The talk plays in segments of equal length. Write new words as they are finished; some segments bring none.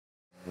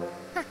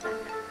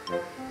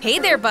Hey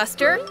there,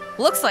 Buster.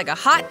 Looks like a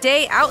hot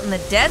day out in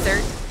the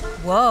desert.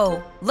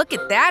 Whoa, look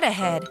at that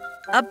ahead.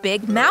 A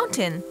big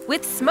mountain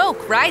with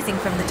smoke rising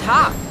from the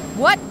top.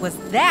 What was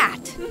that?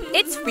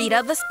 It's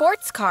Rita the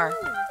sports car.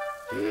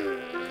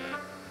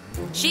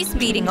 She's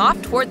speeding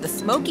off toward the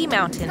smoky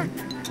mountain.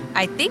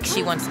 I think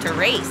she wants to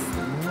race.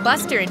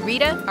 Buster and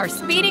Rita are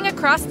speeding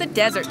across the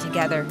desert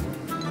together.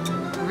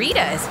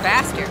 Rita is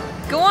faster.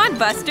 Go on,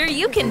 Buster,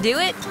 you can do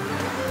it.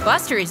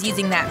 Buster is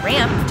using that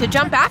ramp to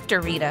jump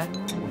after Rita.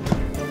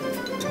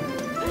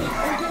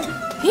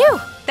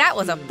 Phew, that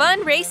was a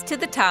fun race to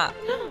the top.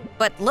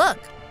 But look,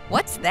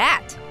 what's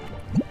that?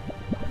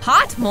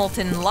 Hot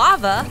molten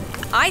lava?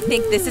 I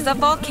think this is a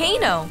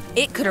volcano.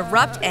 It could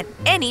erupt at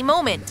any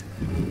moment.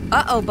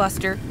 Uh-oh,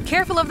 Buster,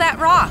 careful of that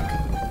rock.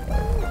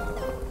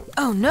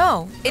 Oh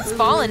no, it's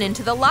fallen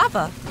into the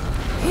lava.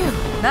 Phew,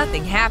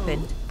 nothing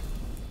happened.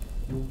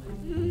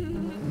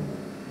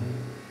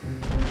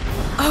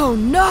 Oh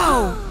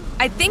no!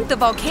 I think the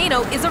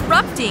volcano is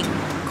erupting.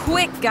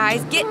 Quick,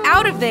 guys, get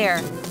out of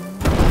there.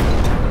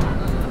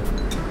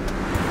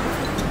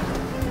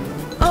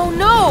 Oh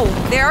no!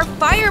 There are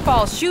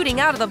fireballs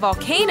shooting out of the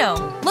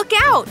volcano. Look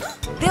out!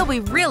 They'll be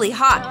really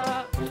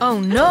hot. Oh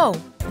no!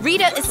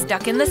 Rita is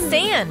stuck in the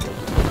sand.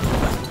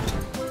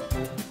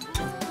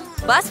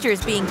 Buster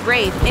is being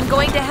brave and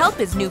going to help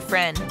his new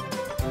friend.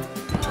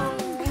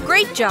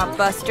 Great job,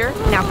 Buster.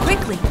 Now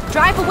quickly,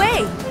 drive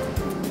away.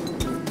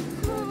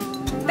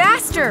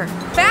 Faster!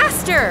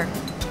 Faster!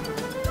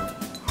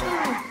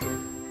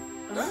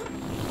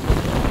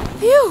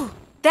 Phew!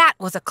 That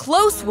was a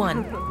close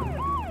one.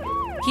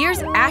 Here's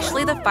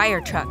Ashley the fire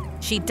truck.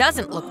 She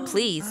doesn't look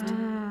pleased.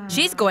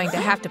 She's going to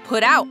have to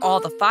put out all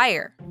the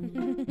fire.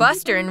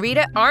 Buster and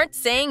Rita aren't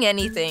saying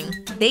anything.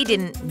 They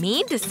didn't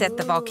mean to set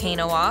the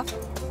volcano off.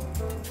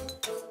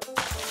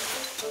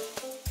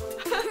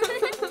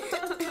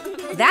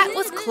 That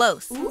was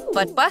close,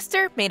 but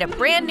Buster made a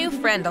brand new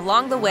friend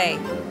along the way.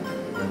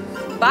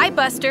 Bye,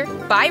 Buster.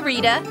 Bye,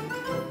 Rita.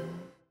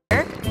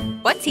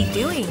 What's he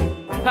doing?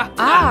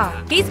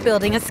 Ah, he's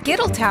building a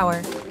Skittle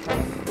tower.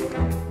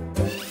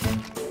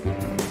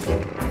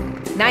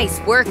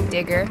 Nice work,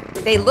 Digger.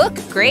 They look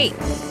great.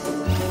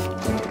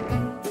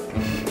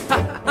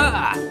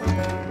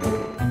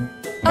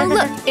 Oh,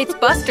 look, it's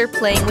Buster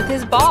playing with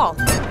his ball.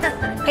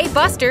 Hey,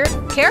 Buster,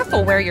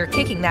 careful where you're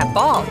kicking that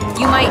ball.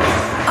 You might…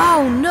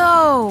 Oh,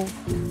 no!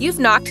 You've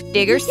knocked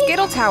Digger's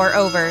Skittle tower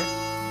over.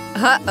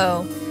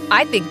 Uh-oh.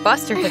 I think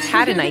Buster has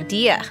had an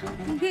idea.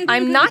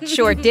 I'm not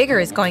sure Digger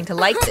is going to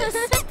like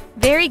this.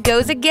 There he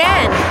goes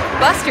again!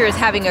 Buster is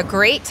having a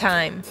great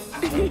time.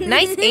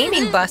 Nice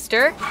aiming,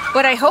 Buster.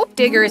 But I hope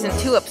Digger isn't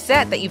too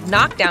upset that you've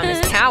knocked down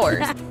his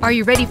towers. Are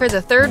you ready for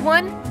the third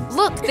one?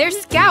 Look, there's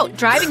Scout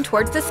driving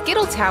towards the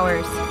Skittle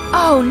towers.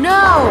 Oh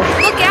no!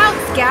 Look out,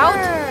 Scout!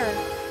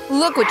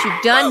 Look what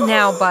you've done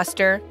now,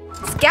 Buster.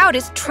 Scout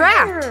is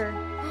trapped.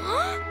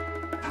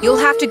 You'll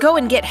have to go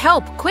and get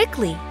help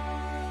quickly.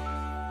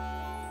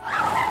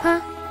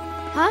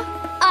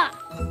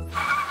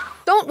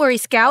 Don't worry,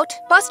 Scout.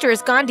 Buster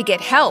has gone to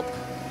get help.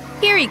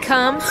 Here he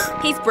comes.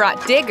 He's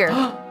brought Digger.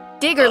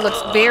 Digger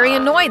looks very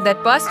annoyed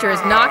that Buster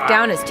has knocked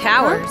down his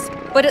towers.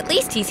 But at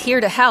least he's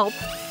here to help.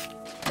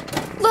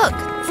 Look,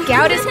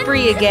 Scout is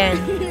free again.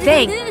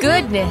 Thank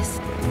goodness.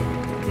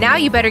 Now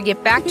you better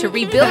get back to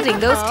rebuilding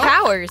those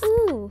towers.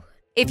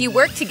 If you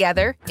work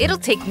together, it'll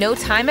take no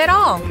time at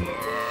all.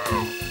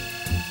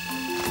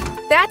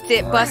 That's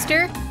it,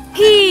 Buster.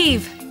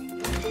 Heave!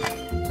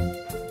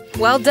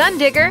 Well done,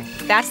 Digger.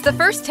 That's the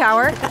first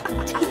tower.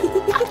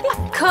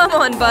 Come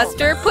on,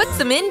 Buster. Put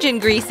some engine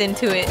grease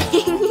into it.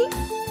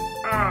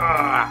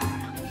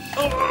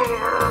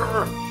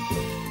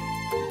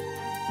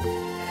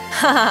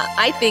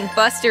 I think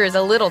Buster is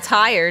a little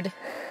tired.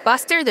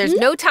 Buster, there's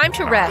no time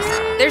to rest.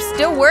 There's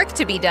still work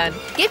to be done.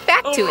 Get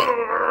back to it.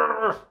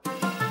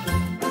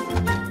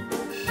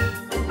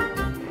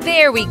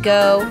 There we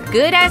go.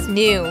 Good as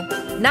new.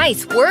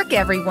 Nice work,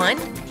 everyone.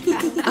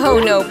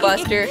 Oh no,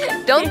 Buster.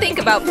 Don't think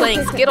about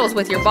playing Skittles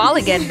with your ball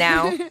again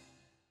now.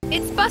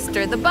 It's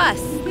Buster the bus.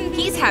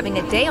 He's having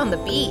a day on the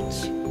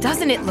beach.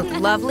 Doesn't it look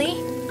lovely?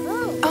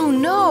 Oh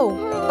no!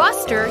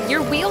 Buster,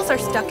 your wheels are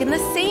stuck in the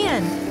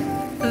sand.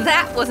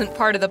 That wasn't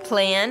part of the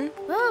plan.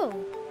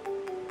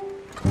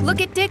 Look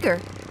at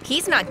Digger.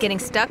 He's not getting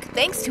stuck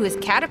thanks to his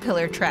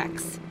caterpillar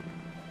tracks.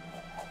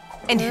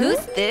 And who's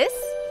this?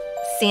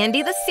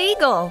 Sandy the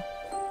seagull.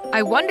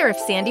 I wonder if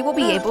Sandy will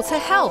be able to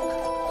help.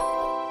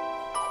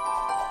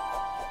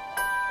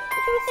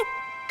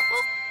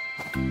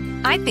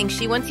 I think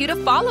she wants you to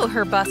follow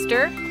her,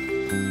 Buster.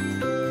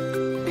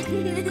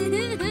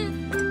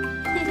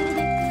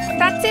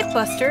 That's it,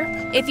 Buster.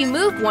 If you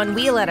move one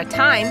wheel at a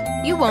time,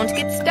 you won't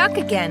get stuck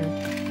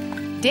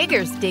again.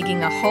 Digger's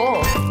digging a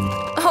hole.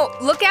 Oh,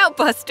 look out,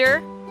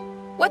 Buster!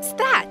 What's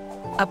that?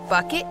 A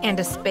bucket and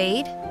a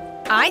spade?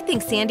 I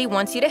think Sandy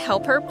wants you to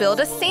help her build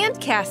a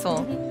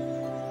sandcastle.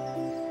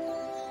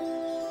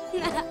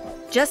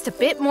 Just a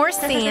bit more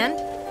sand.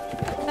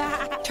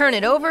 Turn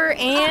it over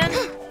and…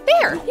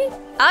 there!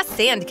 A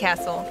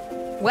sandcastle.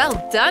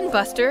 Well done,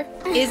 Buster.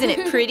 Isn't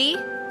it pretty?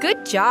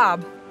 Good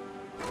job.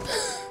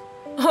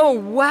 Oh,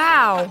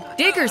 wow!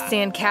 Digger's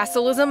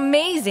sandcastle is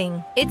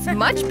amazing. It's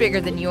much bigger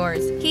than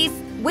yours.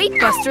 Wait,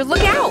 Buster,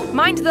 look out!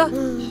 Mind the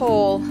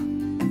hole.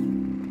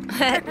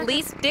 At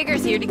least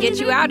Digger's here to get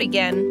you out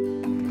again.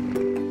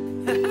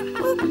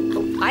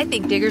 I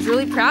think Digger's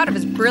really proud of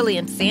his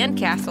brilliant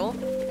sandcastle.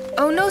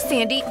 Oh no,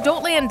 Sandy,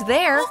 don't land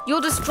there.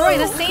 You'll destroy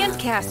the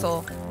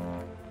sandcastle.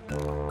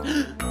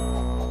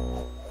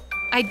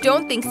 I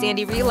don't think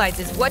Sandy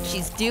realizes what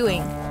she's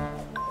doing.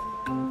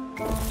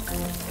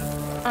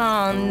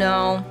 Oh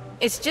no,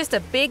 it's just a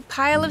big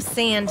pile of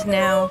sand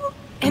now.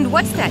 And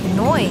what's that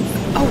noise?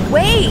 A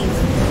wave!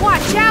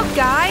 Watch out,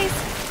 guys!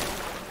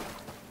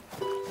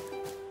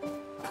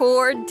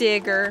 Poor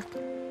Digger.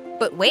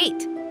 But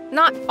wait,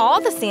 not all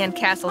the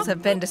sandcastles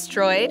have been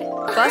destroyed.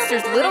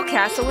 Buster's little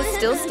castle is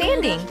still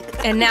standing.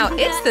 And now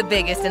it's the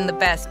biggest and the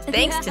best,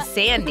 thanks to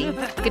Sandy.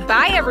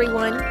 Goodbye,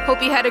 everyone.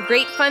 Hope you had a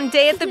great fun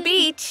day at the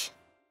beach.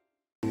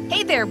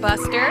 Hey there,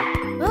 Buster.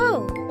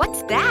 Oh.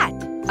 What's that?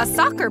 A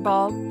soccer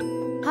ball.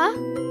 Huh?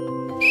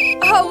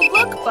 Oh,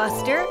 look,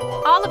 Buster.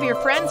 All of your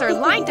friends are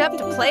lined up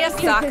to play a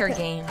soccer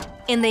game.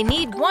 And they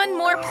need one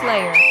more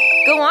player.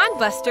 Go on,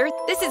 Buster.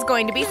 This is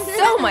going to be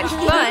so much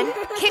fun.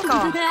 Kick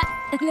off.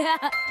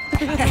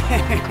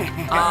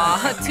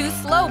 Aw, too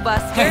slow,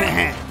 Buster.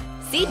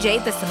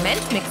 CJ, the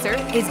cement mixer,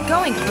 is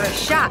going for a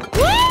shot.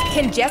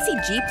 Can Jessie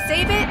Jeep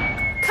save it?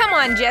 Come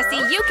on, Jessie,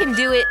 you can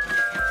do it.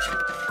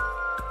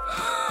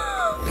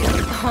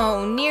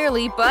 Oh,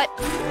 nearly, but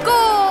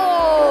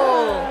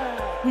goal!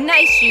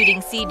 Nice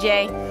shooting,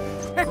 CJ.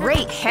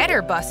 Great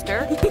header,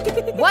 Buster.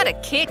 What a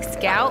kick,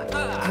 Scout.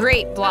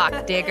 Great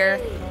block, Digger.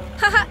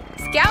 Haha,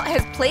 Scout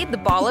has played the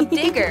ball of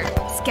Digger.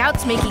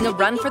 Scout's making a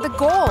run for the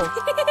goal.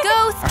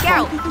 Go,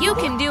 Scout. You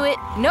can do it.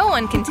 No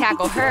one can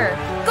tackle her.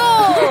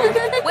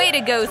 Goal! Way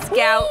to go,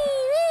 Scout.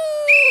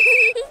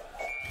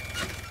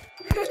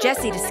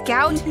 Jessie to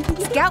Scout.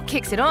 Scout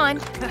kicks it on.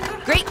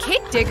 Great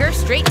kick, Digger,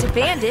 straight to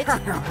Bandit.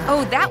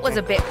 Oh, that was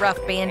a bit rough,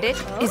 Bandit.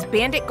 Is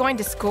Bandit going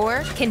to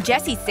score? Can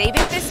Jessie save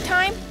it this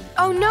time?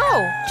 Oh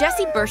no!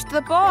 Jessie burst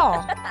the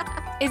ball.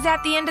 Is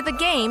that the end of the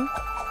game?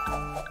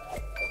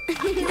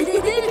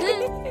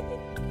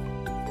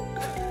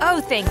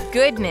 Oh, thank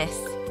goodness.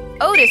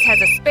 Otis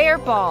has a spare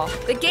ball.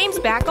 The game's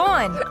back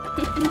on.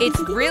 It's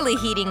really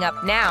heating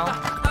up now.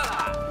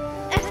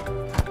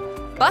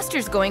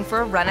 Buster's going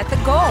for a run at the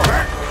goal.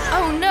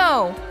 Oh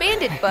no!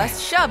 Bandit Bus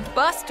shoved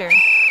Buster.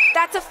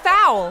 That's a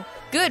foul.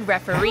 Good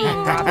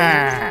refereeing,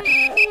 Robin.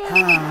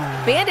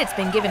 Bandit's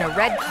been given a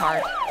red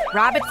card.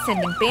 Robin's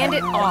sending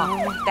Bandit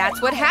off.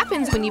 That's what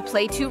happens when you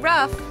play too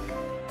rough.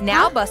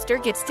 Now Buster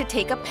gets to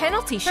take a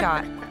penalty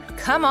shot.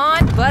 Come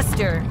on,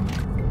 Buster.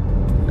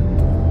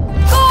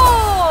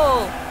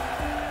 Goal!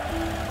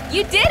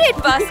 You did it,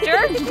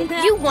 Buster!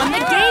 You won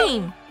the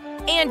game!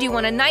 And you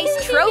won a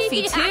nice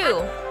trophy,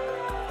 too.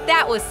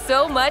 That was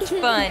so much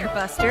fun,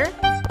 Buster.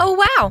 Oh,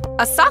 wow,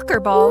 a soccer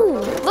ball.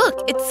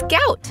 Look, it's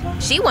Scout.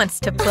 She wants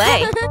to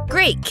play.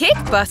 Great kick,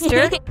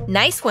 Buster.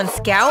 Nice one,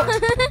 Scout.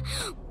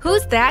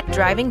 Who's that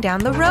driving down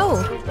the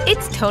road?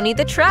 It's Tony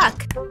the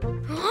truck.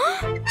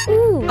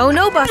 Oh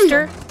no,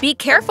 Buster. Be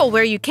careful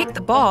where you kick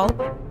the ball.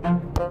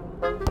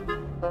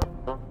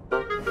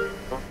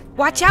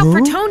 Watch out for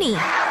Tony.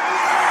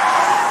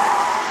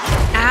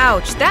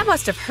 Ouch, that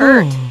must have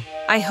hurt.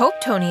 I hope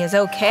Tony is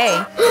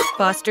okay.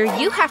 Buster,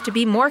 you have to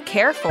be more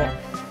careful.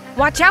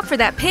 Watch out for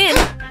that pin.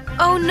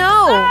 Oh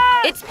no,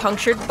 it's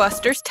punctured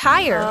Buster's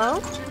tire.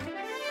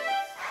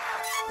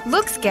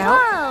 Look, Scout,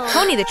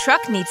 Tony the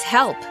truck needs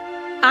help.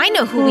 I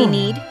know who we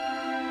need.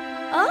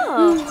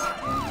 Oh.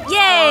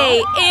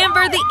 Yay,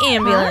 Amber the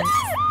ambulance.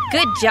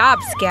 Good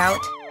job, Scout.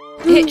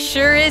 It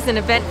sure is an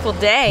eventful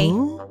day.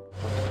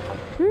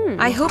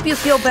 I hope you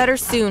feel better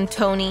soon,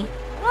 Tony.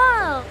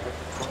 Wow.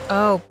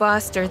 Oh,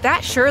 Buster,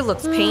 that sure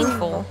looks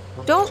painful.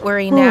 Don't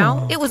worry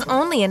now. It was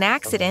only an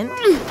accident.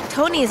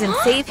 Tony is in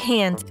safe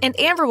hands, and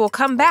Amber will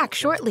come back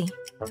shortly.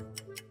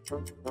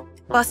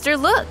 Buster,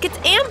 look, it's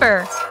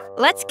Amber.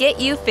 Let's get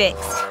you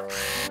fixed.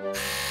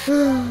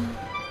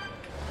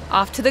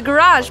 Off to the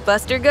garage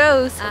Buster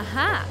goes.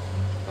 Aha.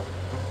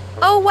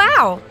 Oh,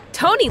 wow.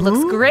 Tony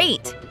looks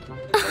great.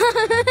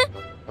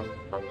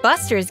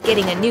 Buster is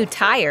getting a new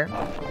tire.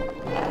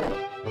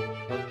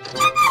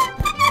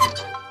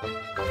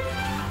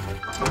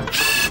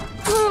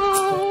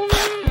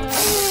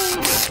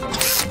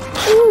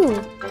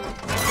 Ooh.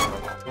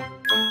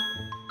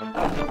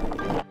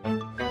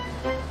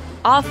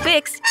 All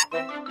fixed.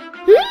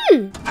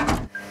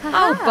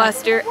 Oh,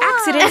 Buster,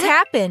 accidents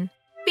happen.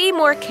 Be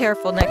more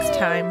careful next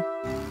time.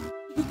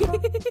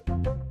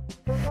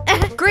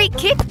 Great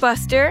kick,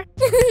 Buster.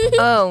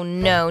 Oh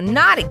no,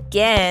 not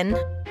again.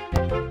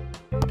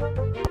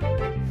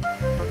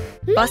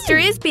 Buster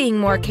is being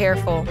more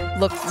careful.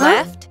 Look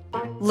left,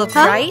 look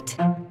right.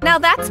 Now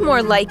that's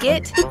more like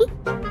it.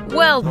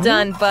 Well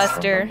done,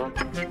 Buster.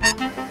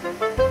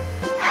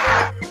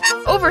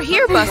 Over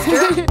here,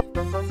 Buster.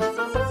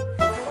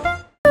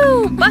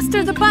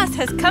 Buster the bus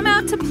has come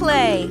out to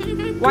play.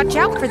 Watch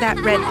out for that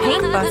red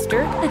paint,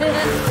 Buster.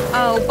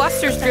 Oh,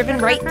 Buster's driven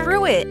right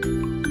through it.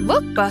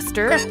 Look,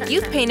 Buster,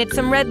 you've painted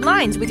some red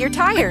lines with your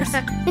tires.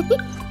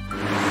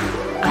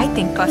 I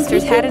think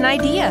Buster's had an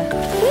idea.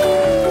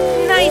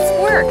 Nice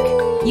work!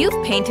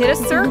 You've painted a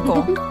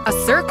circle. A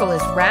circle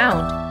is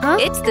round.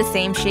 It's the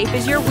same shape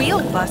as your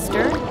wheel,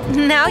 Buster.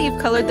 Now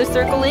you've colored the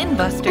circle in,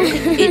 Buster.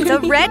 It's a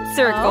red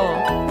circle.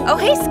 Oh,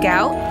 hey,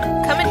 Scout.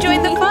 Come and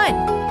join the fun.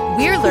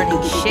 We're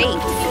learning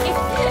shapes.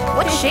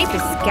 What shape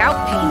is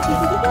Scout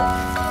painting?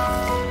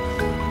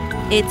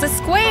 It's a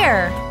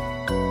square.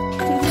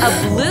 A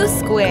blue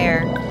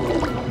square.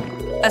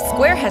 A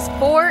square has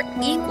 4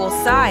 equal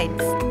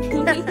sides.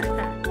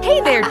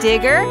 Hey there,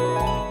 Digger.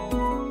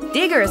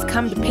 Digger has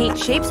come to paint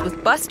shapes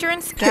with Buster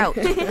and Scout.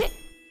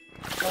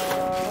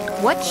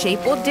 What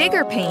shape will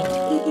Digger paint?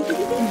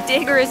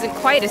 Digger isn't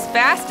quite as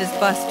fast as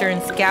Buster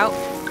and Scout.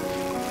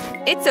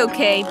 It's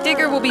okay,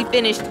 Digger will be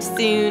finished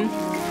soon.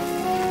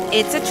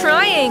 It's a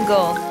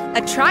triangle.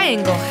 A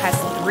triangle has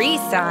 3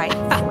 sides.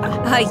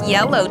 A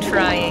yellow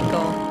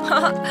triangle.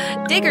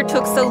 Digger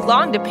took so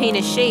long to paint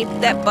a shape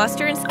that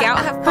Buster and Scout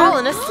have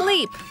fallen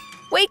asleep.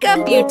 Wake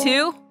up, you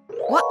two.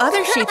 What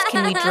other shapes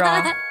can we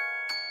draw?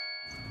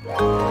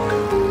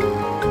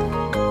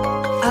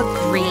 A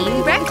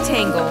green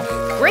rectangle.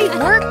 Great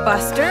work,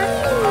 Buster.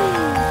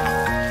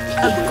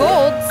 A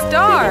gold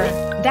star.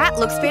 That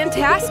looks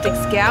fantastic,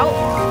 Scout.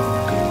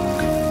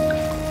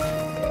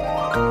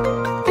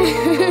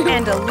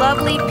 And a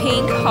lovely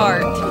pink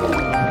heart.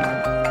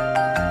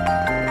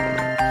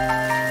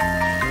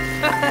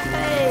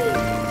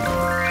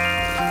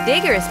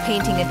 Digger is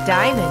painting a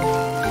diamond.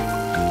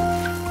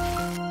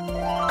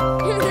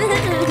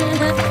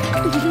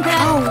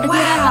 Oh,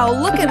 wow!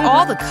 Look at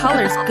all the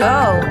colors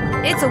go!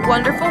 It's a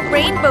wonderful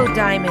rainbow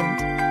diamond.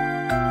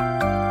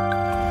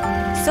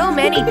 So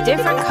many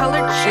different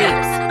colored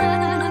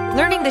shapes.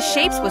 Learning the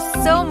shapes was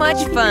so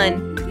much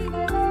fun.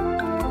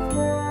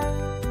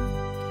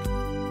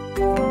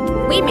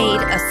 We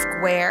made a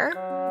square,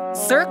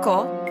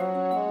 circle,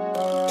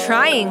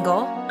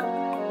 triangle,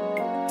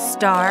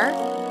 star,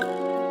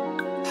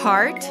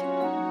 heart,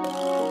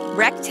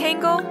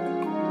 rectangle,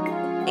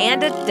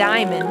 and a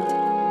diamond.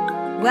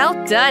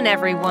 Well done,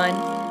 everyone!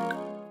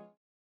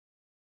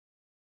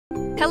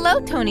 Hello,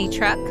 Tony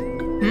Truck.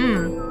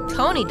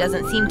 Tony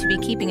doesn't seem to be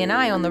keeping an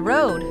eye on the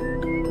road.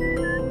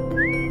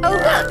 Oh,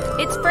 look!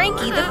 It's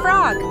Frankie the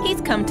Frog.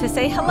 He's come to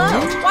say hello.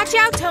 Watch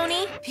out,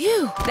 Tony!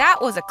 Phew,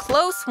 that was a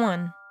close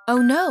one. Oh,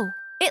 no.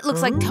 It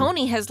looks like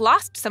Tony has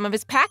lost some of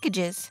his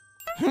packages.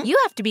 You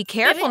have to be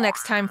careful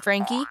next time,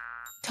 Frankie.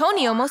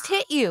 Tony almost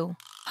hit you.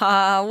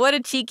 Ah, what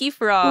a cheeky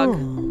frog.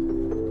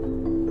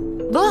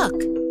 Look!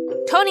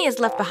 Tony has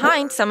left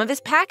behind some of his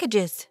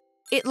packages.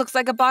 It looks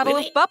like a bottle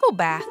of bubble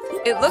bath.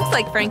 It looks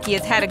like Frankie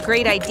has had a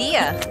great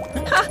idea.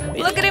 Ha!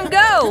 Look at him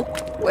go!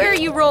 Where are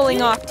you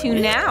rolling off to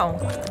now?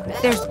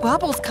 There's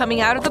bubbles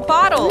coming out of the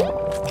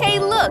bottle. Hey,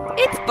 look!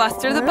 It's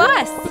Buster the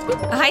Bus.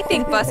 I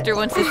think Buster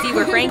wants to see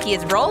where Frankie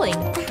is rolling.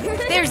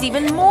 There's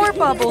even more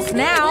bubbles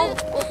now.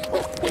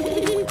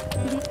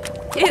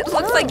 It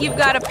looks like you've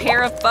got a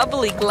pair of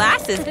bubbly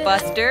glasses,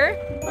 Buster.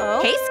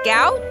 Hey,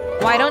 Scout.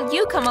 Why don't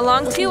you come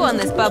along too on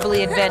this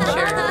bubbly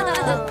adventure?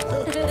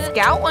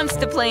 Scout wants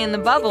to play in the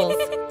bubbles.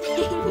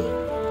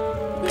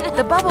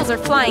 The bubbles are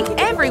flying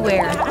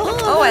everywhere.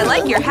 Oh, I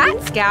like your hat,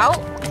 Scout.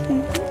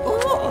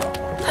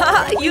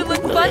 Ha! You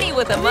look funny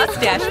with a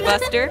mustache,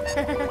 Buster.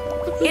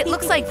 It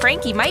looks like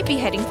Frankie might be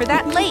heading for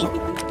that lake.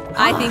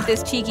 I think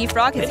this cheeky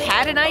frog has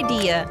had an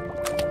idea.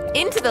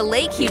 Into the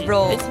lake he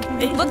rolls.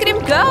 Look at him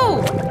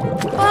go!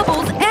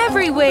 Bubbles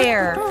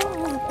everywhere!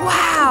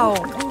 Wow!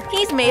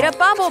 He's made a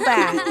bubble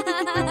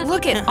bath.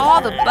 Look at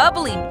all the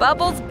bubbly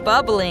bubbles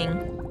bubbling.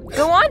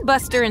 Go on,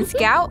 Buster and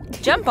Scout.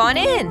 Jump on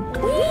in.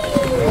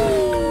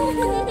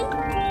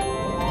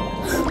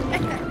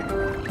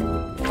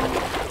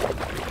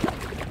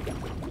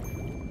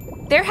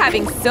 They're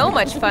having so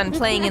much fun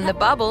playing in the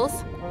bubbles.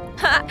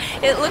 Ha!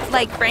 It looks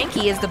like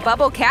Frankie is the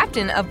bubble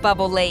captain of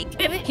Bubble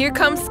Lake. Here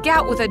comes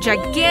Scout with a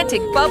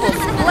gigantic bubble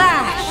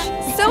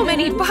splash. So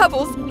many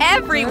bubbles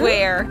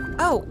everywhere.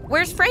 Oh,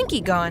 where's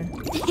Frankie gone?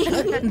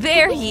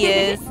 There he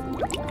is.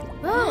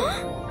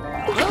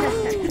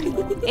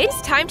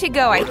 It's time to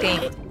go, I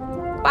think.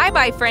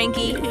 Bye-bye,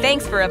 Frankie.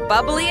 Thanks for a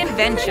bubbly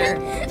adventure.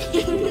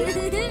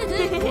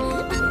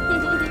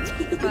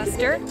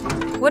 Buster,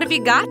 what have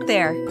you got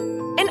there?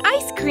 An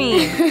ice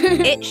cream.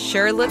 It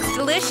sure looks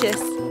delicious.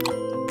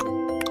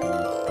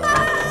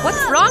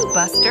 What's wrong,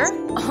 Buster?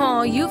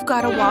 Oh, you've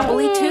got a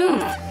wobbly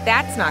tooth.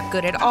 That's not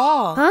good at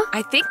all.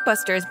 I think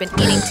Buster has been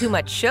eating too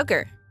much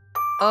sugar.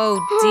 Oh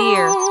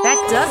dear,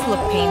 that does look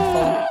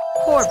painful.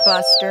 Poor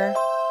Buster.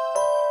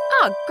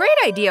 Oh, great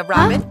idea,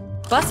 Robin.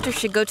 Buster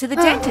should go to the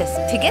dentist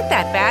to get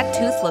that bad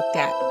tooth looked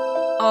at.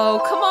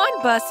 Oh, come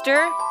on,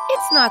 Buster.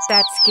 It's not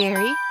that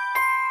scary.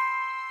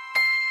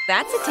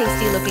 That's a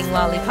tasty-looking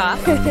lollipop,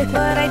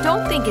 but I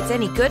don't think it's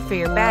any good for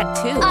your bad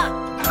tooth.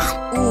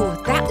 Ooh,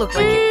 that looked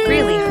like it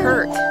really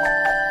hurt.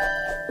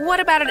 What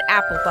about an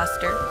apple,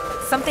 Buster?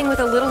 Something with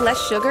a little less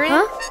sugar in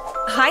it?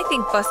 I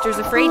think Buster's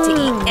afraid to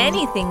eat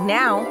anything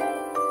now.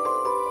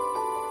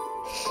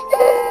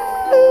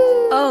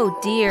 Oh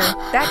dear,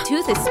 that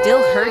tooth is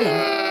still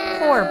hurting.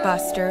 Poor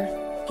Buster.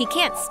 He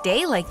can't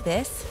stay like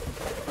this.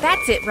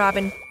 That's it,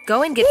 Robin.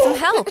 Go and get some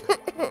help.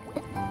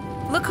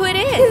 Look who it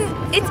is.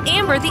 It's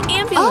Amber, the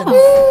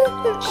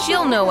ambulance.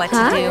 She'll know what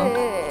to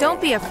do.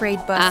 Don't be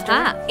afraid, Buster.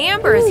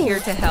 Amber is here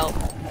to help.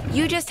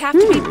 You just have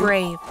to be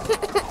brave.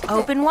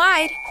 Open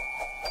wide.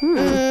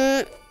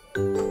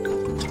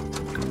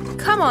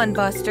 Come on,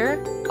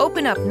 Buster.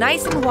 Open up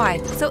nice and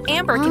wide so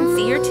Amber can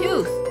see your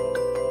tooth.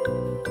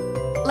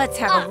 Let's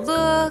have a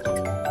look.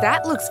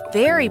 That looks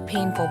very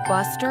painful,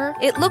 Buster.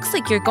 It looks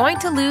like you're going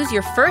to lose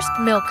your first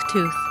milk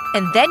tooth.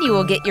 And then you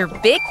will get your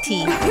big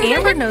teeth.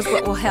 Amber knows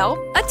what will help.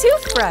 A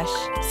toothbrush.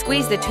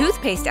 Squeeze the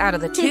toothpaste out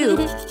of the tube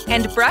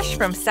and brush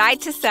from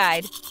side to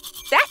side.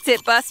 That's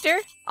it, Buster.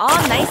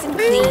 All nice and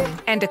clean.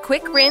 And a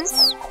quick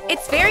rinse.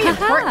 It's very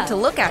important to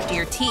look after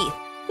your teeth.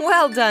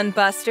 Well done,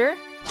 Buster.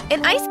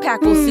 An ice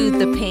pack will soothe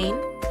the pain.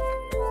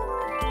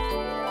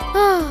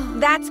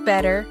 That's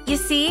better. You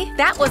see,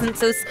 that wasn't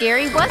so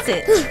scary, was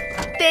it?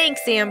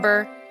 Thanks,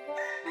 Amber.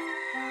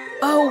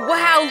 Oh,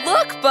 wow,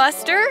 look,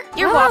 Buster!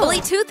 Your wobbly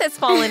tooth has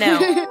fallen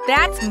out.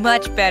 That's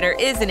much better,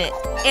 isn't it?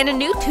 And a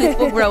new tooth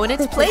will grow in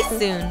its place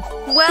soon.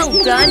 Well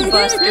done,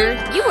 Buster.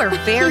 You are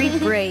very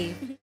brave.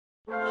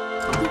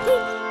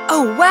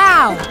 Oh,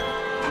 wow!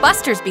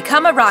 Buster's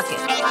become a rocket,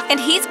 and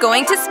he's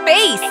going to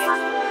space.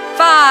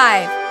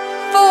 5,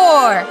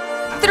 4,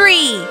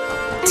 3,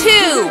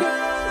 2,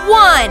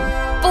 1,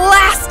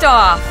 blast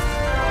off!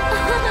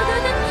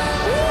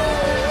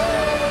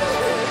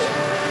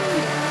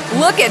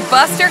 Look at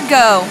Buster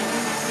go!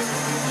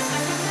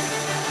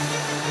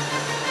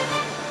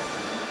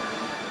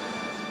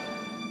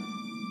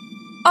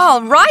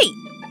 All right!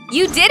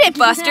 You did it,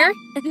 Buster!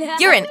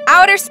 You're in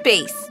outer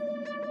space!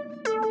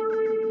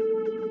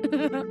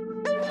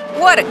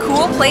 What a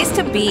cool place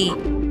to be!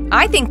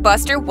 I think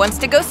Buster wants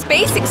to go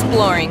space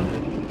exploring.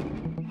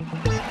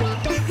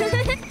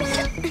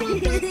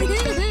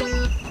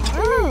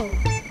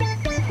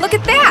 Look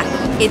at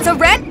that! It's a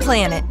red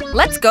planet!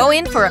 Let's go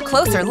in for a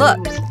closer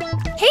look.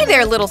 Hey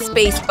there, little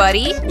space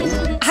buddy!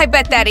 I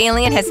bet that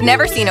alien has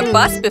never seen a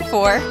bus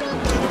before.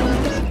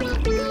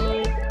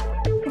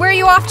 Where are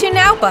you off to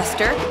now,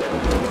 Buster?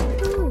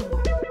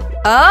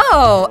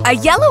 Oh, a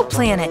yellow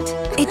planet!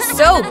 It's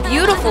so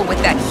beautiful with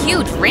that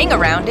huge ring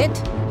around it.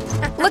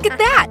 Look at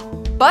that!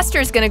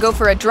 Buster's gonna go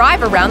for a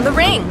drive around the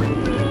ring.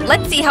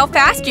 Let's see how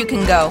fast you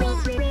can go.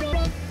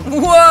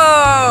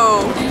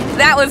 Whoa!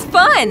 That was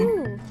fun!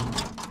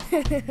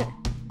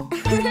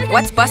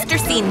 What's Buster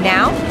seen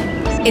now?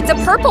 It's a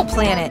purple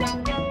planet.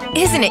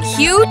 Isn't it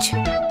huge?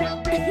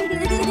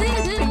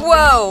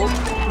 Whoa!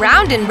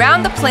 Round and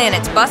round the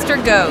planets Buster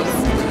goes.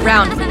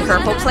 Round the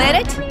purple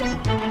planet,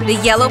 the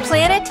yellow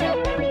planet,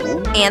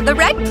 and the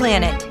red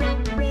planet.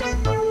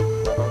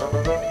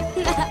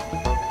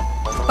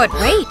 But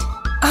wait!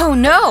 Oh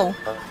no!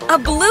 A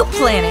blue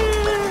planet!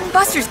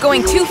 Buster's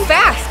going too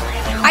fast!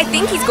 I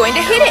think he's going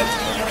to hit it!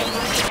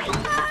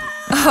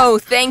 Oh,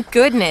 thank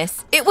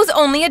goodness! It was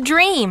only a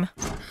dream!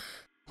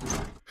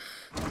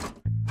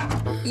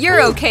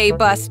 You're okay,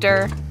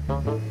 Buster.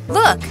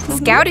 Look,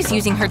 Scout is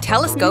using her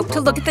telescope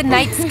to look at the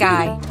night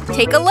sky.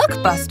 Take a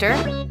look, Buster.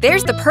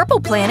 There's the purple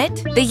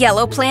planet, the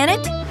yellow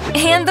planet,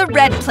 and the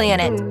red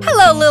planet.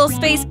 Hello, little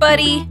space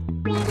buddy.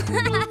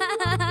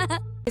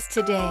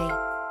 Today,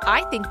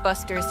 I think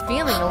Buster is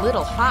feeling a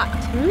little hot.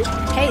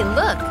 Hey,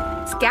 look,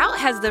 Scout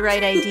has the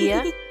right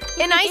idea.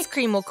 An ice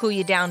cream will cool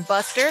you down,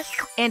 Buster,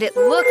 and it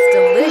looks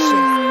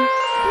delicious.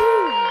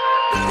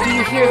 Do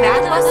you hear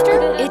that, Buster?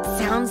 It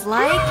sounds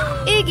like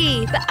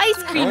Iggy, the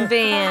ice cream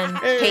van.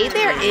 Hey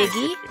there,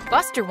 Iggy.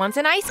 Buster wants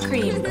an ice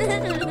cream.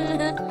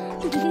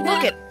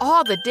 Look at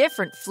all the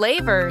different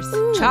flavors.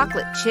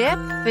 Chocolate chip,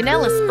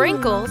 vanilla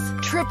sprinkles,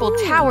 triple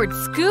towered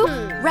scoop,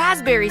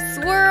 raspberry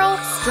swirl,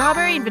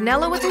 strawberry and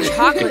vanilla with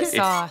chocolate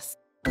sauce.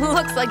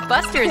 Looks like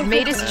Buster has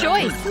made his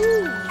choice.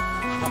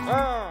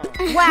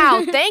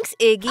 Wow, thanks,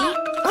 Iggy.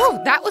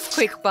 Oh, that was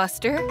quick,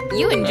 Buster.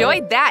 You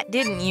enjoyed that,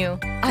 didn't you?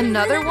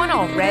 Another one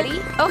already?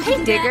 Oh,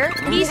 hey, Digger.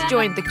 He's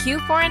joined the queue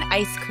for an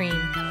ice cream.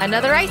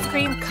 Another ice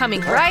cream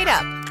coming right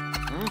up.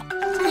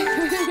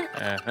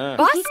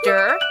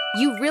 Buster,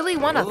 you really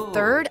want a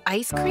third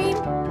ice cream?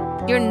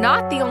 You're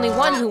not the only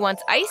one who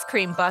wants ice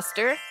cream,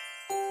 Buster.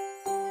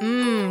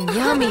 Mmm,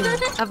 yummy.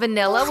 A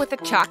vanilla with a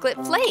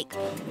chocolate flake.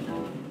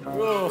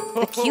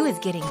 The queue is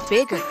getting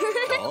bigger.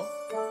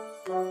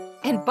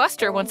 And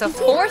Buster wants a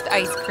fourth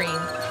ice cream.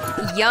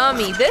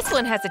 Yummy, this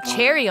one has a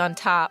cherry on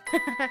top.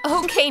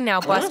 Okay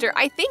now, Buster,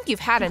 I think you've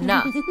had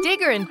enough.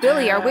 Digger and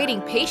Billy are waiting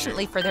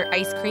patiently for their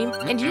ice cream,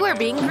 and you are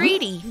being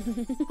greedy.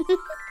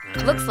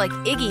 Looks like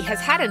Iggy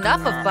has had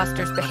enough of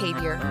Buster's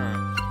behavior.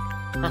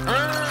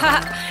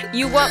 Ha!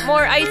 You want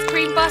more ice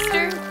cream,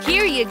 Buster?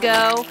 Here you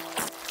go.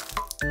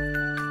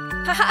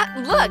 Haha,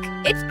 look,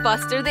 it's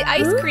Buster the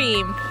ice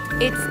cream.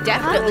 It's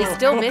definitely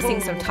still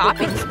missing some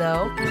toppings,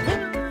 though.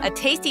 A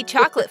tasty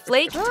chocolate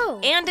flake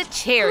and a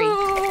cherry.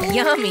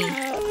 Yummy.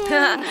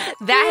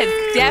 That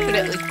has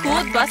definitely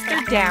cooled Buster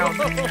down.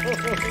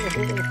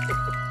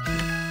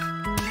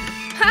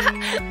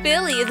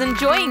 Billy is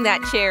enjoying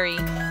that cherry.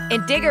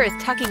 And Digger is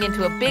tucking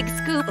into a big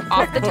scoop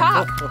off the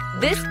top.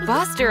 This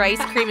Buster ice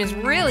cream is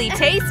really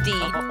tasty.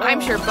 I'm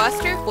sure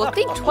Buster will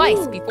think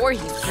twice before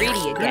he's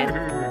greedy again.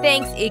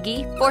 Thanks,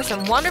 Iggy, for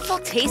some wonderful,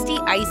 tasty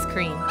ice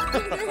cream.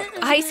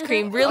 Ice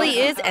cream really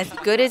is as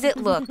good as it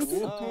looks.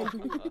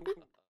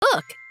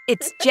 Look,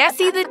 it's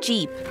Jessie the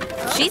Jeep.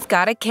 She's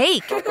got a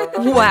cake.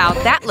 Wow,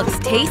 that looks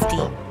tasty.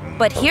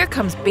 But here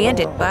comes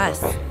Bandit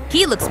Bus.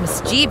 He looks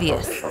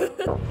mischievous.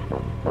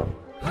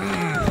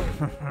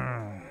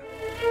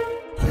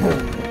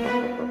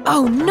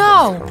 Oh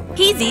no!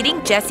 He's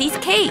eating Jessie's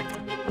cake!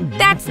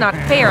 That's not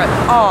fair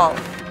at all!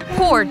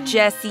 Poor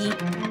Jessie!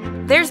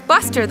 There's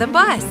Buster the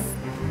bus!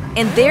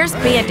 And there's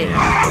Bandit,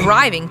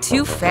 driving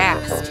too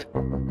fast.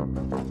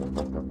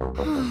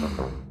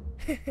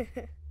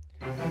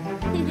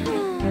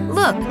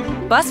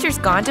 Look, Buster's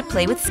gone to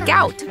play with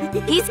Scout.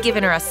 He's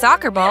given her a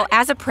soccer ball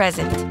as a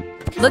present.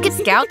 Look at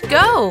Scout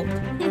go!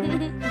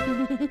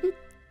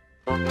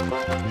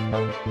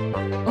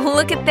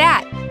 Look at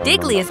that!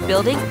 Diggly is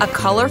building a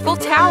colorful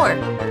tower.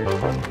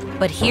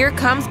 But here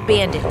comes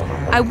Bandit.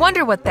 I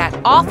wonder what that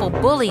awful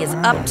bully is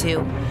up to.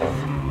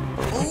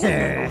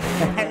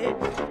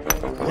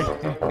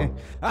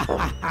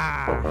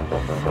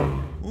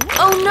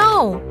 Oh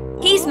no!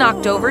 He's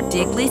knocked over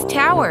Diggly's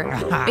tower.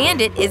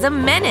 Bandit is a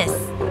menace.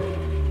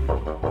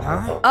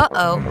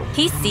 Uh-oh,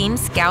 he's seen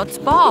Scout's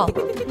ball.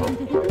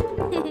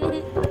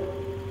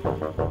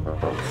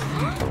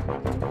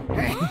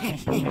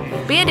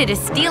 Bandit is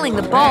stealing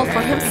the ball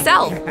for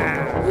himself.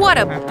 What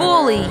a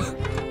bully!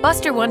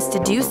 Buster wants to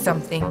do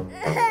something.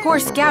 Poor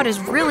Scout is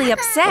really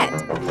upset.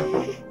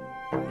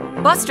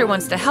 Buster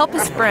wants to help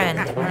his friend.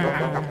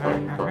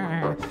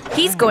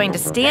 He's going to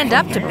stand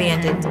up to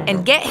Bandit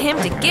and get him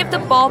to give the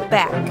ball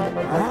back.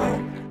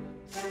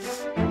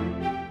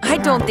 I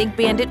don't think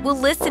Bandit will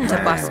listen to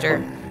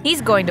Buster.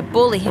 He's going to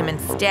bully him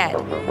instead.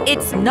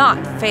 It's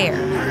not fair.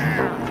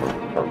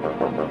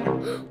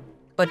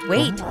 But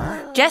wait,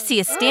 Jessie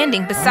is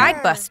standing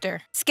beside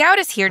Buster. Scout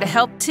is here to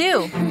help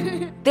too.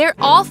 They're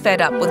all fed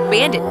up with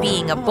Bandit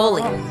being a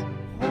bully.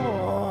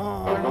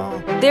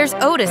 There's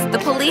Otis, the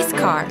police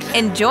car,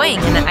 enjoying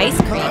an ice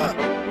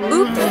cream.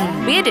 Oops,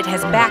 Bandit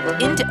has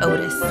backed into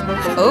Otis.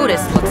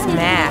 Otis looks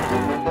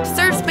mad.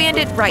 Serves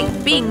Bandit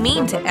right, being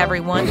mean to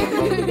everyone.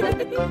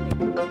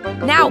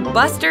 Now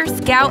Buster,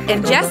 Scout,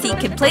 and Jessie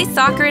can play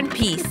soccer in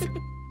peace.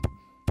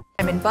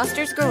 I'm in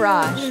Buster's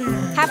garage.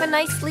 Have a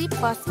nice sleep,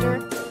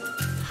 Buster.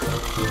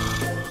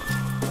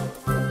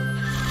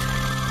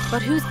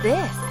 But who's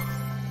this?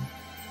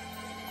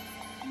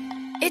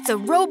 It's a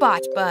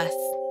robot bus.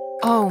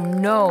 Oh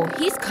no,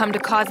 he's come to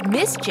cause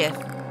mischief.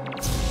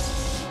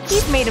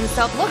 He's made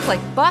himself look like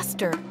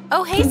Buster.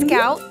 Oh hey,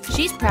 Scout.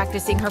 She's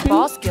practicing her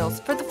ball skills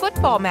for the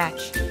football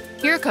match.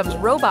 Here comes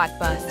Robot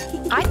Bus.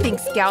 I think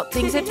Scout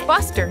thinks it's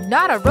Buster,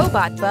 not a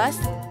robot bus.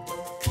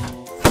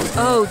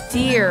 Oh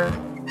dear.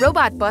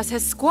 Robot Bus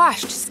has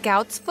squashed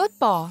Scout's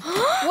football.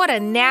 What a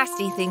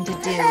nasty thing to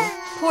do.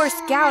 Poor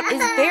Scout is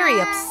very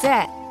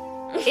upset.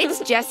 It's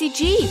Jessie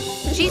G.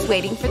 She's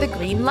waiting for the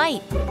green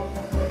light.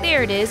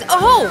 There it is.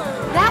 Oh,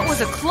 that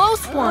was a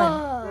close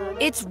one.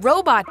 It's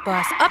Robot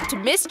Bus up to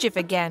mischief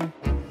again.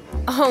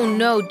 Oh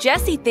no,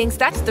 Jessie thinks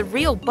that's the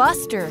real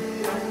Buster.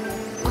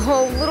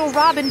 Oh, little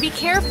Robin, be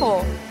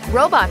careful.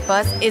 Robot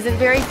Bus isn't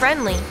very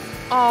friendly.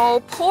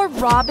 Oh, poor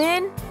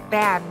Robin.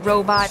 Bad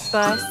Robot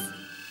Bus.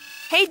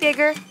 Hey,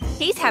 Digger.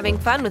 He's having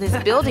fun with his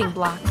building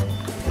blocks.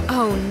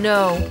 Oh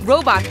no,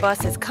 Robot Bus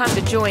has come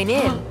to join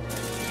in.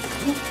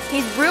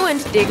 He's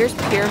ruined Digger's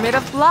pyramid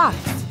of blocks.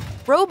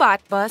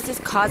 Robot Bus is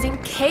causing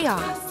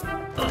chaos.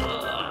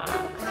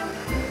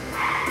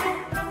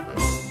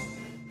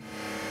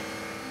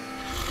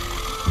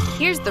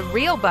 Here's the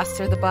real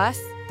Buster the bus.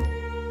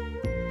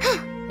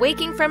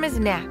 Waking from his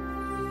nap.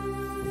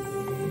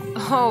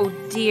 Oh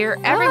dear,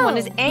 everyone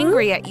is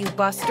angry at you,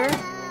 Buster.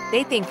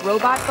 They think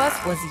Robot Bus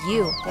was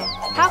you.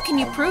 How can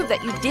you prove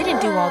that you didn't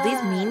do all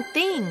these mean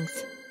things?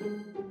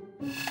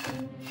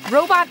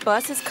 Robot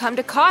Bus has come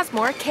to cause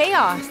more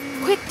chaos.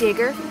 Quick,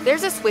 Digger,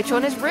 there's a switch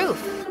on his roof.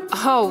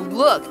 Oh,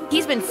 look,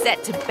 he's been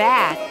set to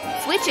bad.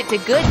 Switch it to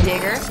good,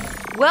 Digger.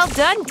 Well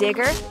done,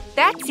 Digger.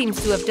 That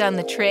seems to have done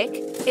the trick.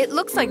 It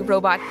looks like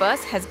Robot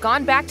Bus has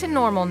gone back to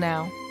normal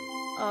now.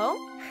 Oh?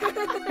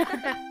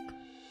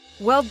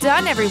 Well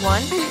done,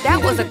 everyone.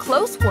 That was a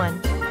close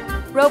one.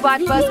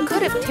 Robot Bus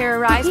could have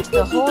terrorized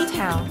the whole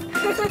town.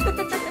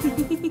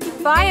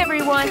 Bye,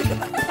 everyone.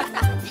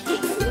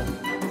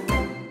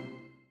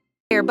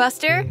 Here,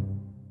 Buster.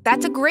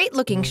 That's a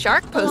great-looking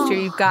shark poster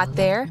you've got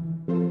there.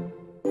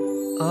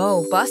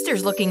 Oh,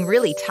 Buster's looking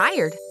really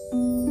tired.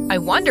 I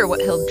wonder what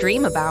he'll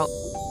dream about.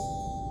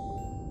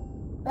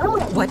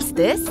 What's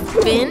this?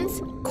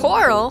 Fins?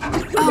 Coral?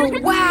 Oh,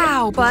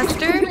 wow,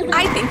 Buster!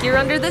 I think you're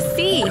under the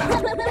sea.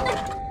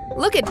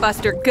 Look at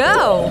Buster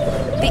go!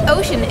 The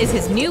ocean is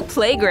his new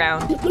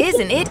playground.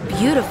 Isn't it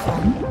beautiful?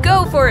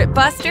 Go for it,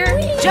 Buster!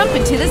 Jump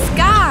into the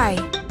sky!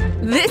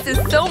 This is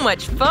so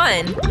much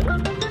fun!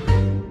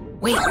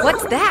 Wait,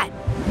 what's that?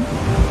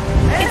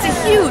 It's a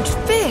huge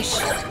fish!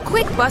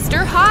 Quick,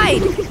 Buster,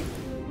 hide!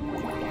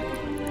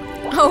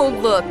 Oh,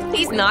 look,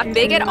 he's not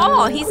big at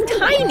all. He's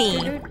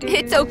tiny.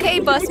 It's okay,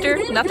 Buster.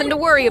 Nothing to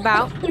worry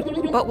about.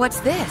 But what's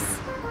this?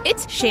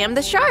 It's Sham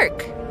the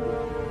shark.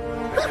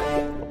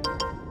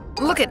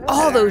 Look at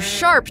all those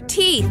sharp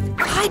teeth.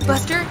 Hide,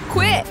 Buster,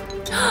 quick!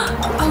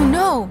 Oh,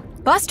 no.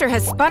 Buster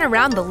has spun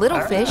around the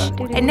little fish,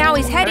 and now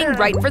he's heading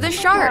right for the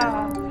shark.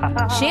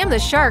 Sham the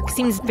shark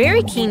seems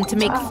very keen to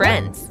make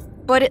friends,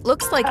 but it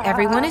looks like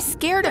everyone is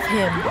scared of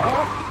him.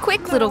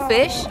 Quick, little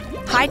fish,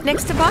 hide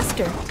next to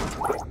Buster.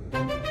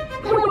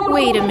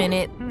 Wait a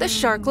minute, the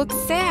shark looks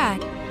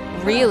sad.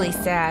 Really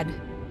sad.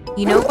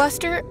 You know,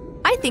 Buster,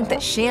 I think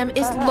that Sham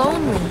is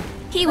lonely.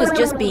 He was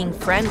just being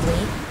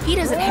friendly. He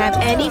doesn't have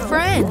any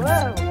friends.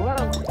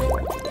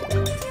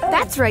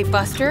 That's right,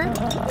 Buster.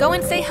 Go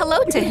and say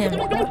hello to him.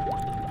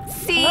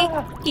 See?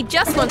 He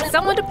just wants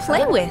someone to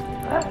play with.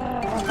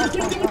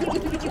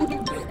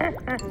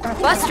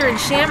 Buster and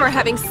Sham are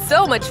having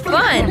so much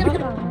fun.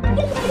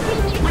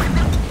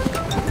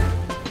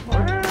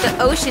 The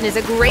ocean is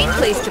a great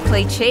place to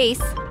play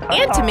chase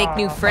and to make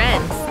new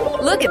friends.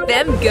 Look at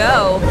them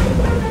go.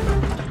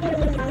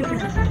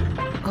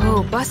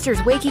 Oh,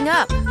 Buster's waking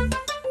up.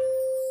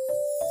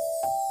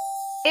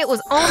 It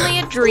was only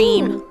a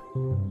dream.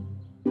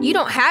 You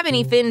don't have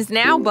any fins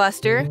now,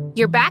 Buster.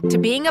 You're back to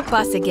being a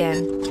bus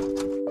again.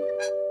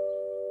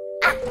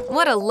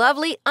 What a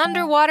lovely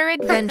underwater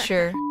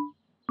adventure.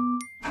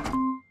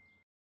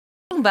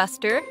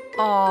 Buster.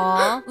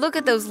 Aw, look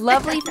at those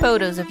lovely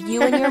photos of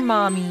you and your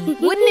mommy.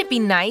 Wouldn't it be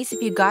nice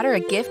if you got her a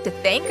gift to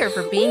thank her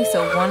for being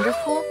so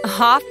wonderful?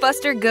 Off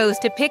Buster goes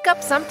to pick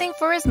up something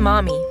for his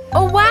mommy.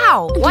 Oh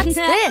wow, what's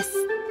this?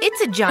 It's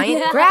a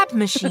giant grab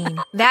machine.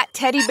 That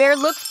teddy bear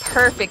looks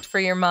perfect for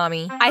your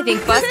mommy. I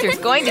think Buster's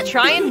going to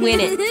try and win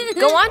it.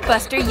 Go on,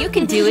 Buster, you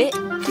can do it.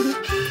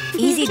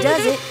 Easy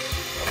does it.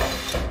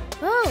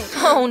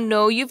 Oh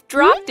no, you've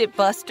dropped it,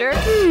 Buster.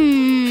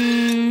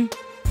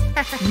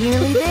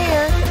 Nearly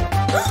there.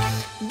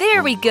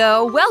 There we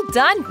go. Well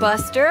done,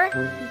 Buster.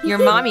 Your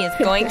mommy is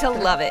going to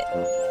love it.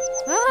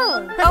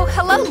 Oh,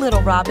 hello,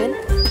 little Robin.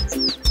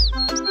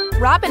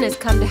 Robin has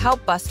come to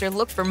help Buster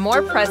look for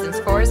more presents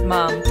for his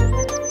mom.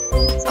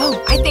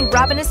 Oh, I think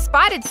Robin has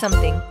spotted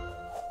something.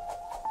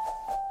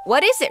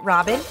 What is it,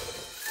 Robin?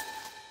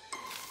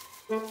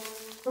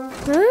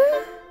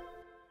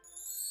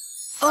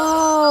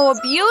 Oh,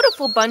 a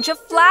beautiful bunch of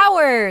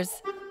flowers.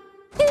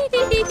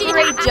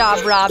 Great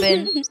job,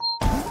 Robin.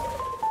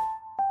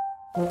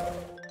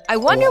 I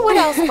wonder what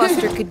else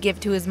Buster could give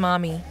to his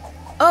mommy.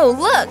 Oh,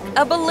 look,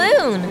 a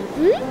balloon.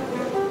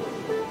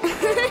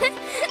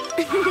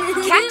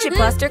 Catch it,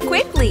 Buster,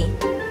 quickly.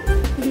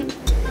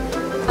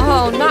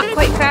 Oh, not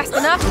quite fast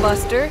enough,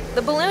 Buster.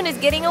 The balloon is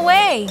getting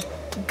away.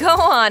 Go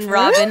on,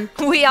 Robin.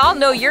 We all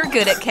know you're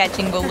good at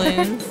catching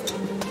balloons.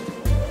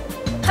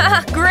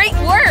 Ha! Great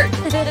work!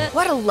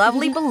 What a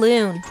lovely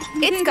balloon.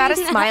 It's got a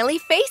smiley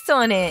face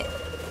on it.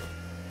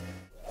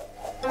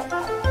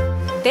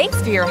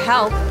 Thanks for your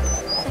help.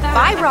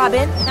 Bye,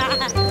 Robin.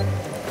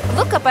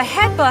 Look up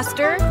ahead,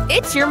 Buster.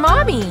 It's your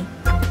mommy.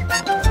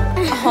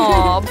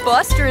 Aw,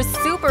 Buster is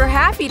super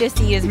happy to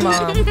see his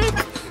mom.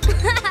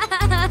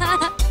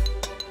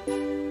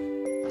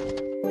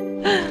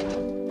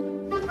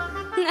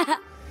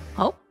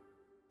 Oh.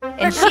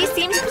 And she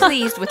seems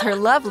pleased with her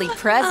lovely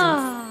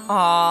presents.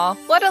 Aw,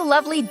 what a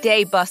lovely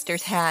day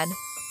Buster's had.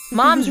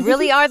 Moms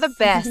really are the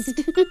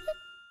best.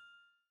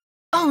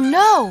 Oh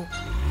no!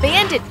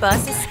 Bandit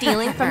Bus is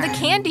stealing from the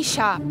candy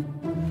shop.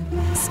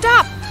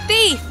 Stop,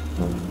 thief!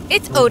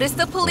 It's Otis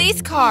the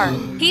police car.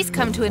 He's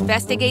come to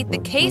investigate the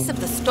case of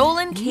the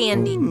stolen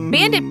candy.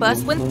 Bandit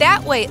Bus went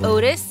that way,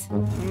 Otis.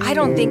 I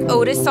don't think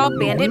Otis saw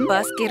Bandit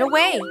Bus get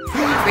away.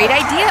 Great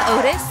idea,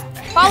 Otis.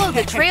 Follow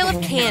the trail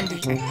of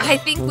candy. I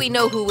think we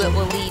know who it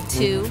will lead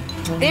to.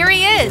 There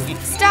he is.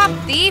 Stop,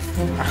 thief.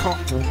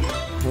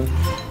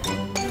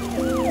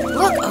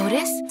 Look,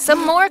 Otis,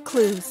 some more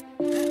clues.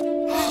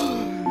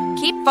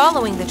 Keep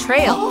following the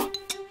trail.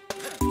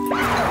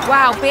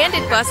 Wow,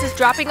 Bandit Bus is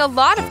dropping a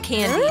lot of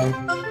candy.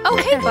 Oh,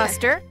 hey,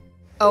 Buster.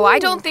 Oh, I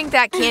don't think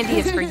that candy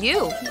is for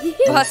you.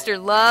 Buster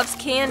loves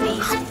candy.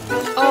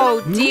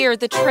 Oh dear,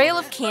 the trail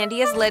of candy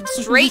has led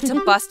straight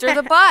to Buster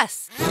the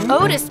bus.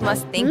 Otis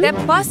must think that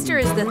Buster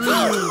is the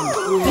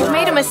thief. You've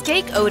made a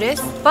mistake,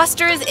 Otis.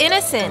 Buster is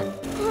innocent.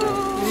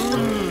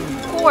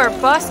 Poor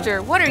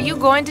Buster, what are you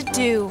going to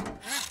do?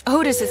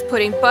 Otis is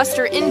putting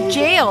Buster in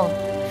jail.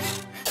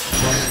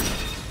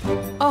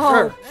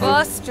 Oh,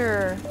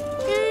 Buster.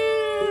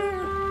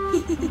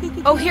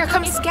 Oh, here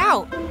comes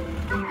Scout.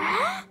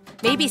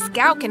 Maybe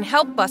Scout can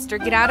help Buster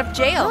get out of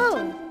jail.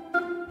 Oh.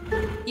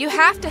 You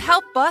have to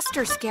help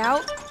Buster,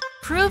 Scout.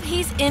 Prove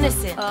he's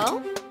innocent.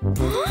 Oh?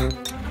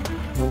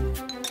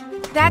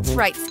 That's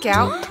right,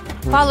 Scout.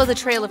 Follow the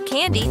trail of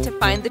candy to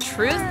find the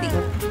true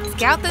thief.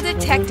 Scout the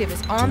detective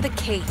is on the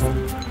case.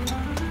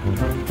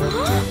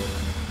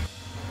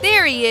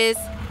 There he is.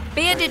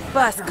 Bandit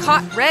Bus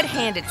caught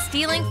red-handed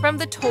stealing from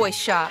the toy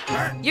shop.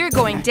 You're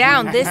going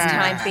down this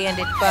time,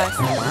 Bandit Bus.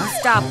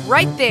 Stop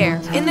right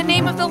there, in the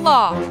name of the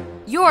law.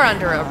 You're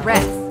under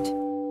arrest.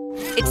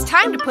 It's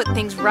time to put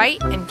things right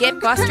and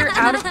get Buster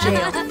out of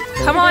jail.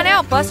 Come on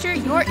out, Buster,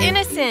 you're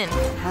innocent.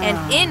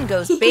 And in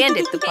goes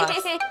Bandit the Bus.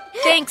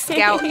 Thanks,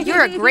 Scout,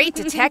 you're a great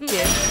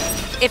detective.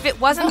 If it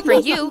wasn't for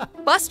you,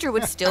 Buster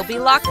would still be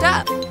locked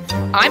up.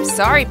 I'm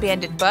sorry,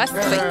 Bandit Bus,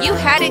 but you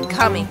had it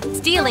coming.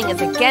 Stealing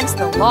is against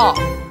the law.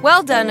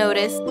 Well done,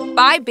 Otis.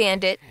 Bye,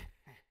 Bandit.